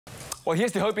Well,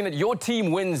 here's to hoping that your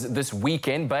team wins this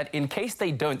weekend, but in case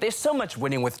they don't, there's so much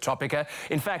winning with TROPIKA.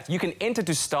 In fact, you can enter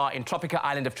to star in TROPIKA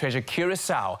Island of Treasure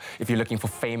Curacao if you're looking for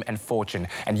fame and fortune.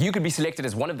 And you could be selected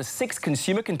as one of the 6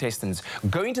 consumer contestants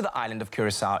going to the island of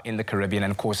Curacao in the Caribbean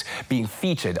and, of course, being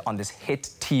featured on this hit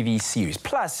TV series.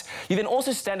 Plus, you then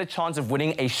also stand a chance of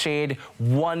winning a shared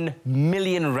R1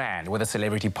 million with a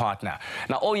celebrity partner.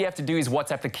 Now, all you have to do is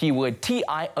WhatsApp the keyword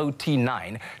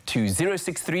TIOT9 to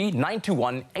 063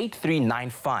 921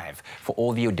 8395 for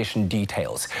all the audition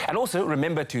details. And also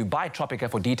remember to buy TROPIKA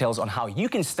for details on how you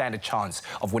can stand a chance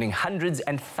of winning hundreds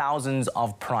and thousands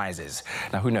of prizes.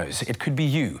 Now, who knows? It could be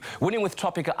you winning with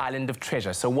TROPIKA Island of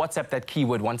Treasure. So WhatsApp that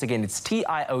keyword. Once again, it's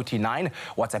TIOT9.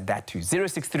 WhatsApp that to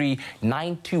 063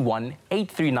 921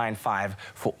 8395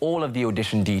 for all of the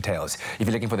audition details. If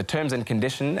you're looking for the terms and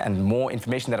conditions and more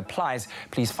information that applies,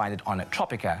 please find it on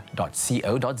tropika.co.za.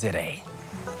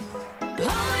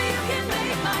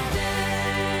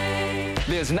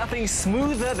 There's nothing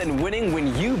smoother than winning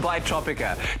when you buy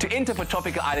TROPIKA. To enter for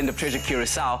TROPIKA Island of Treasure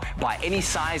Curacao, buy any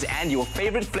size and your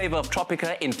favorite flavor of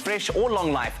TROPIKA in fresh or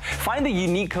long life. Find the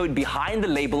unique code behind the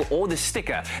label or the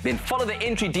sticker. Then follow the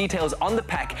entry details on the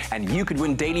pack and you could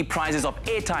win daily prizes of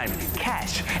airtime,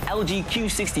 cash, LG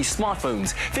Q60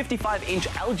 smartphones, 55-inch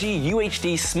LG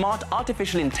UHD smart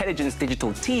artificial intelligence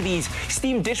digital TVs,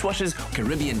 steam dishwashers,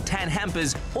 Caribbean tan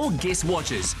hampers, or guest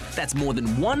watches. That's more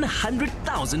than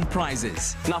 100,000 prizes.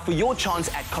 Now, for your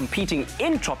chance at competing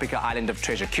in TROPIKA Island of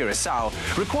Treasure Curacao,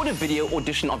 record a video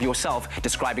audition of yourself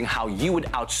describing how you would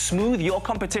outsmooth your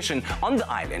competition on the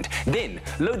island. Then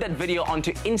load that video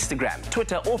onto Instagram,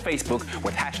 Twitter or Facebook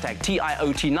with hashtag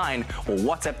TIOT9 or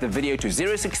WhatsApp the video to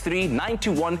 063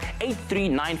 921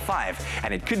 8395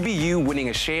 and it could be you winning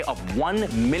a share of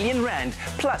R1 million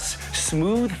plus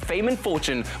smooth fame and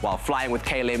fortune while flying with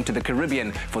KLM to the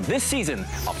Caribbean for this season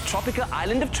of TROPIKA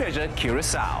Island of Treasure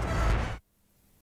Curacao.